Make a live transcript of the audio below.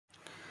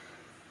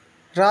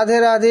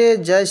Radhe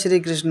Radhe, Jai Shri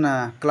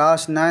Krishna.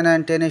 Class 9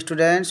 and 10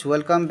 students,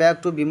 welcome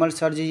back to Bimal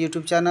Sarji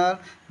YouTube channel.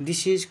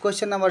 This is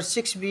question number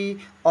 6B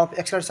of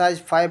exercise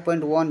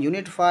 5.1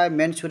 unit 5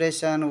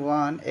 mensuration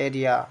 1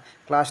 area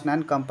class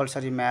 9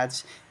 compulsory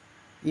maths.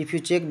 If you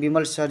check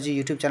Bimal Sarji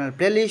YouTube channel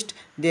playlist,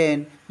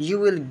 then you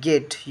will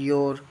get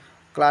your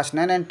class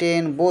 9 and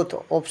 10 both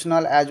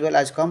optional as well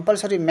as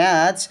compulsory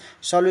maths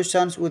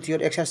solutions with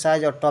your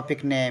exercise or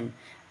topic name.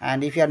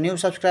 And if you are new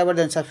subscriber,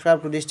 then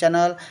subscribe to this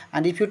channel.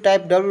 And if you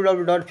type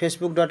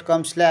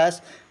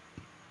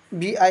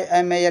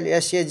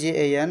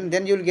www.facebook.com/BIMALSAJAN,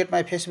 then you will get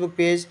my Facebook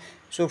page.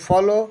 So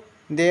follow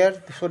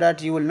there so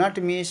that you will not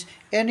miss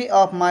any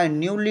of my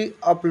newly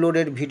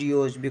uploaded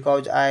videos,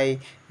 because I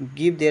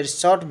give their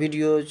short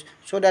videos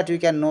so that you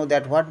can know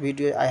that what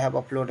video I have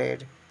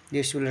uploaded.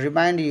 This will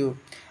remind you.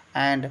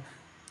 And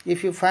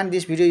if you find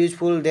this video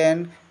useful,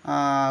 then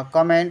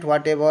comment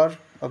whatever,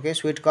 okay,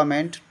 sweet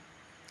comment.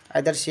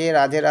 Either say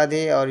Radhe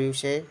Radhe or you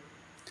say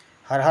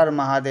Har Har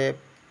Mahadev,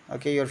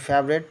 okay, your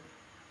favorite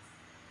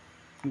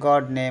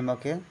god name,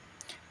 okay.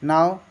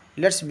 Now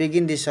let's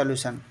begin this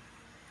solution.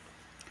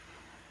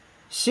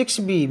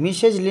 6B,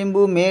 Mrs.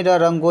 Limbu made a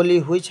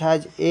rangoli which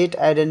has 8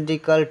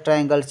 identical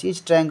triangles.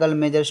 Each triangle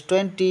measures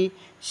 20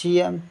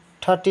 cm,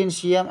 13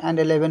 cm and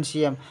 11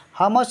 cm.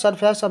 How much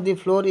surface of the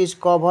floor is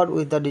covered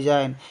with the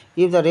design?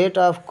 If the rate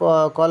of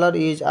color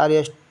is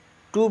Rs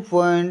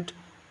 2.50,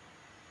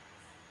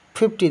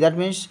 that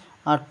means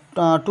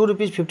 2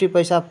 rupees 50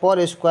 paisa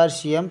per square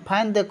cm.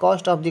 Find the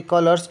cost of the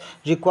colors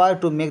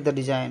required to make the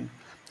design.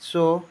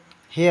 So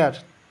here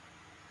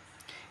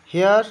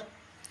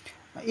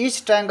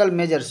each triangle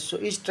measures, so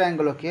each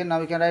triangle, okay,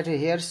 now we can write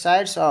here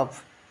sides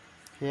of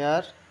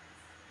a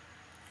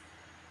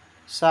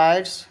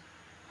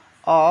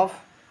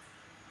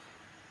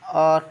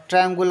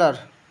triangular.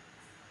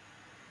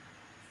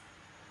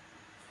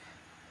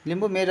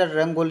 Limbu made a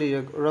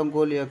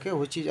rangoli, okay,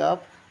 which is of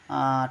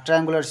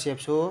triangular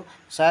shape. So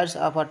sides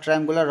of a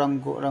triangular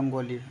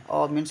rangoli,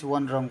 or means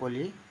one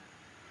rangoli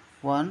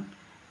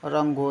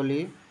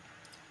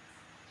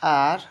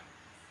are,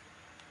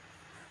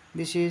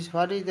 this is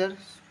what is there,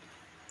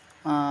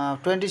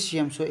 20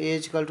 cm. So A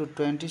is equal to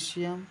 20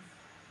 cm,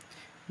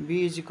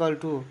 B is equal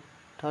to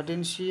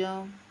 13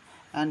 cm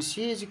and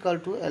C is equal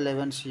to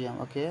 11 cm.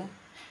 Okay,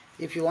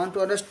 if you want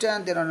to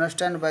understand, then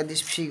understand by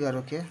this figure.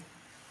 Okay,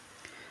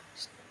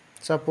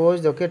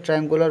 suppose, okay,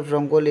 triangular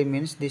rangoli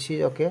means this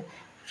is, okay,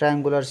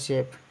 triangular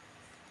shape,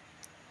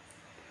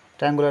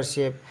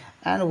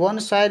 and one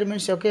side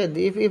means, okay,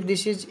 if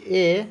this is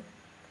a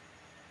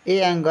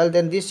angle,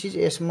 then this is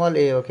a small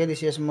a, okay,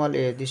 this is a small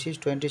a, this is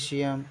 20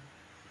 cm,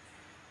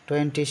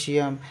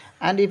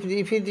 and if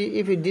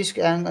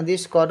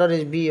this corner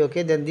is B,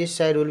 okay, then this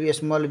side will be a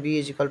small b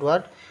is equal to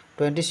what,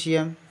 20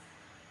 cm,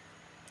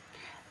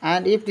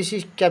 and if this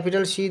is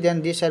capital C,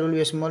 then this side will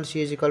be a small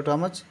c is equal to how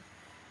much,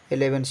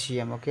 11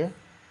 cm. Okay,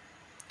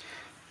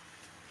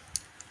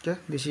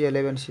 this is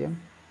 11 cm,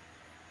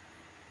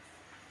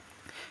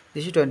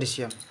 this is 20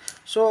 cm.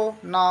 So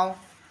now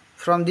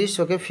from this,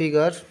 okay,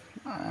 figure,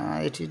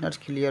 it is not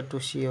clear to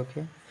see.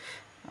 Okay,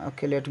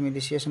 let me,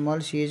 this is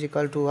small c is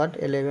equal to what,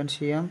 11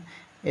 cm,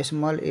 a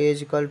small a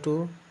is equal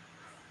to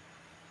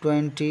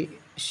 20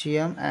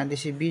 cm, and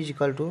this is b is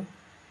equal to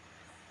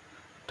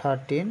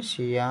 13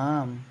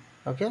 cm.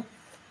 Okay,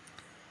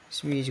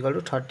 so b is equal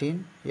to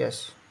 13,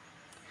 yes,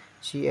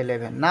 c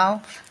 11.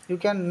 Now you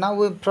can,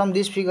 from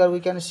this figure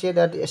we can say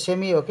that a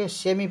semi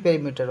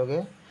perimeter,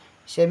 okay,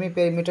 semi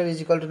perimeter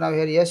is equal to, now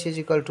here s is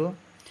equal to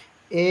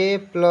a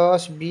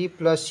plus b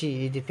plus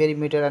c is the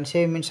perimeter, and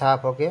semi means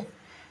half. Okay,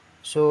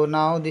 so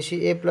now this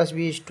is a plus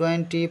b is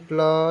 20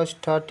 plus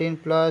 13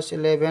 plus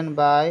 11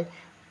 by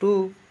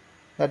 2,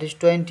 that is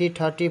 20,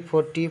 30,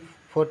 40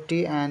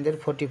 and then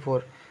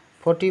 44.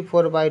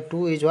 44 by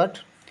 2 is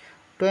what,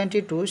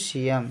 22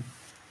 cm.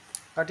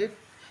 Got it?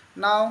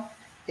 Now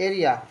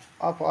area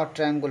of a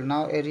triangle,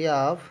 now area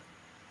of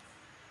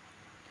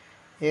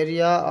a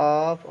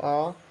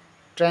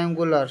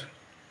triangular,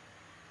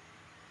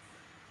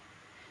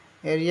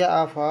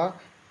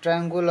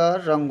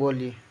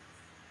 rangoli.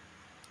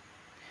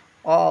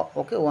 Oh,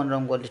 okay, one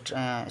rangoli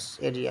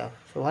area.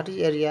 So what is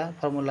area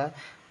formula?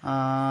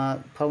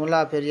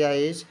 Formula of area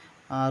is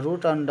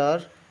root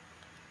under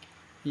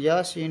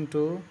s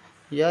into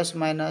s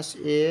minus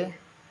a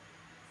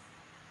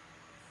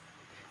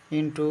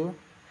into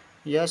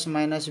s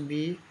minus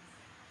b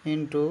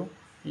into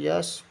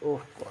s,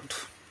 oh god,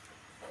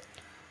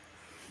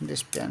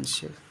 this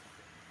pencil,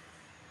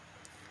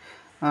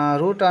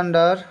 root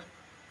under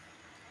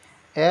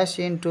s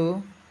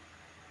into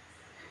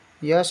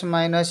s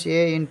minus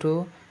a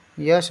into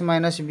s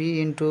minus b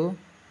into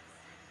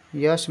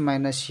s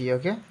minus c.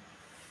 Okay,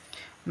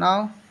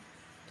 now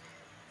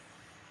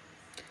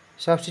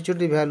substitute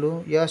the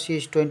value. S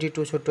is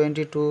 22, so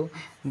 22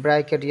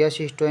 bracket s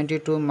is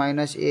 22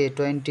 minus a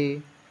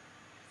 20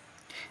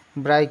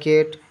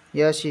 bracket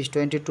s is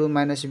 22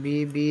 minus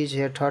b is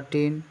here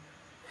 13,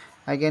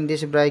 again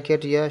this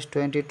bracket s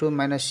 22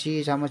 minus c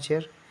is how much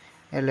here,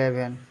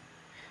 11.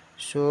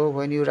 So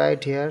when you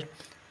write here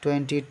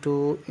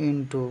 22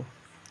 into,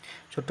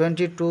 so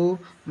 22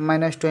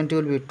 minus 20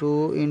 will be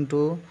 2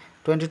 into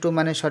 22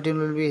 minus 13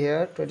 will be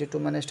here. 22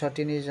 minus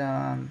 13 is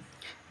 9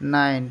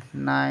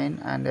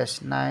 and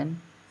yes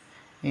 9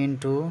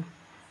 into,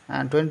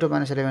 and 22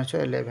 minus 11, so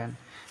 11.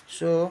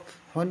 So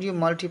when you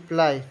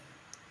multiply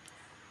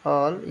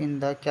all in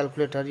the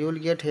calculator, you will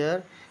get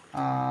here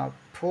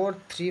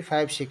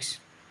 4356.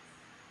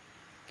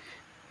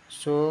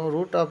 so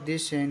root of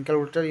this in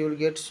calculator you will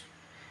get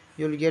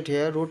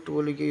here root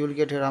you will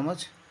get here how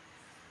much?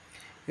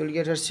 You will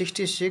get here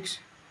 66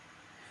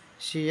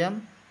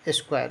 cm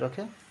square.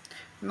 Okay,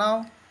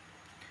 now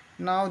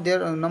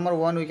there number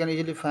one we can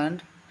easily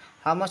find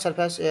how much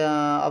surface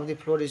of the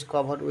floor is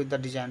covered with the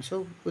design.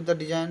 So with the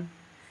design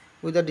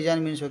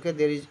means, okay,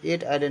 there is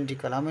 8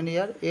 identical, how many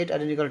are 8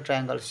 identical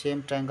triangles,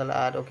 same triangle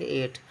are, okay,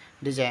 8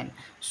 design.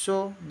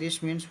 So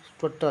this means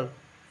total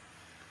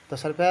the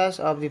surface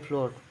of the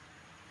floor,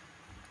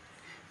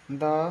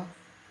 the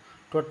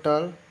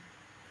total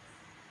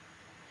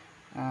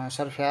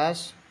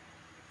surface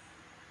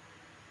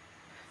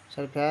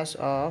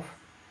of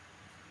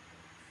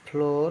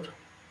floor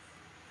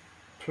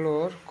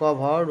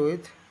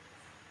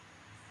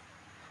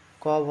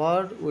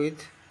covered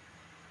with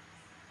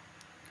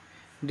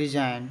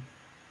design,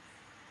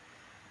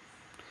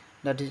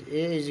 that is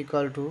A is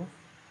equal to,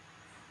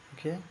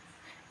 okay,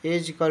 A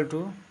is equal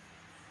to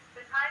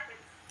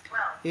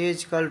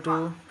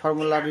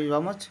formula is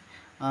how much?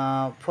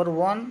 For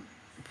one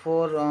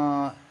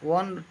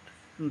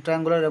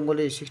triangular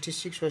rangoli is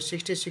 66, so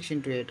 66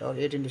 into 8 or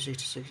 8 into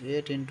 66,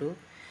 8 into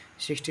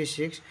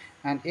 66,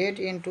 and 8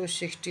 into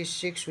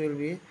 66 will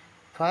be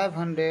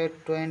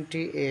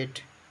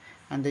 528,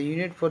 and the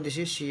unit for this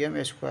is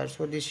cm square.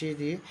 So this is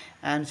the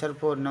answer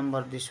for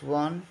number this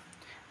one.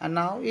 And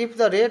now if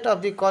the rate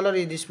of the color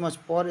is this much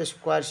per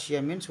square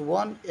cm, means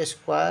 1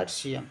 square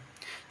cm.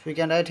 So we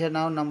can write here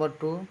now number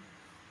 2,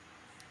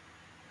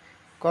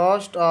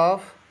 cost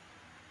of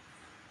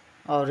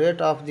or rate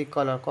of the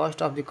color,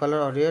 cost of the color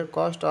or rate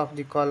cost of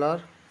the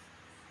color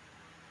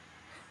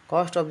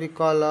color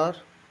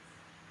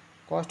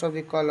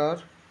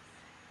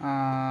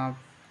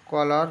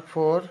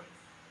for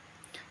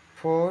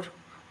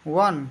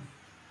 1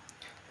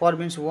 per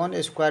means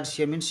 1 square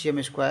cm means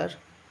cm square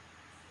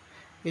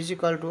is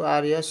equal to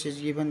rs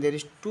is given, there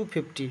is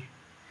 250,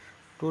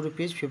 2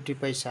 rupees 50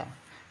 paisa.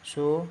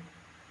 So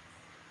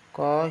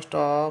cost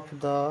of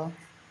the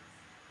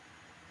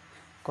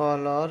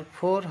color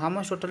for how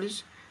much total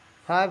is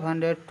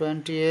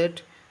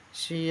 528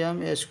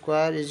 cm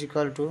square is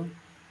equal to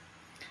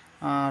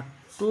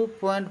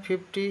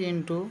 2.50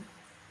 into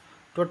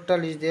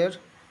total is there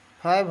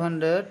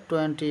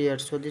 528.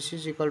 So this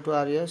is equal to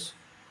rs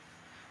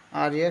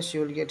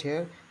you will get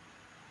here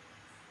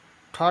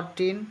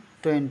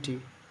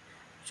 1320,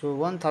 so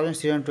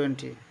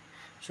 1320.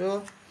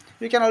 So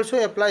you can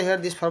also apply here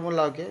this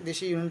formula. Okay,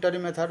 this is unitary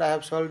method, I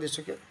have solved this.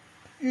 Okay,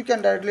 you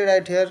can directly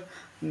write here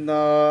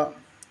the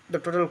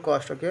total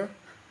cost. Okay,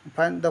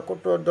 find the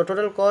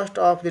total cost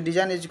of the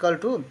design is equal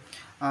to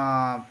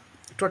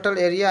total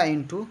area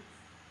into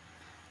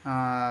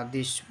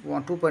this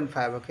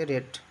 2.5, okay,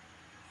 rate.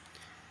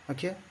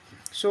 Okay,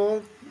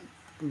 so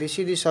this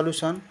is the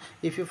solution.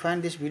 If you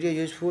find this video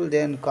useful,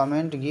 then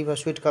comment, give a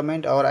sweet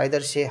comment, or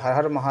either say Har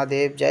Har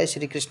Mahadev, Jai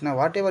Shri Krishna,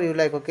 whatever you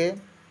like. Okay,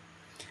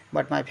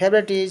 but my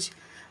favorite is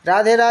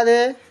Radhe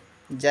Radhe,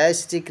 Jai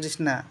Shri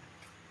Krishna.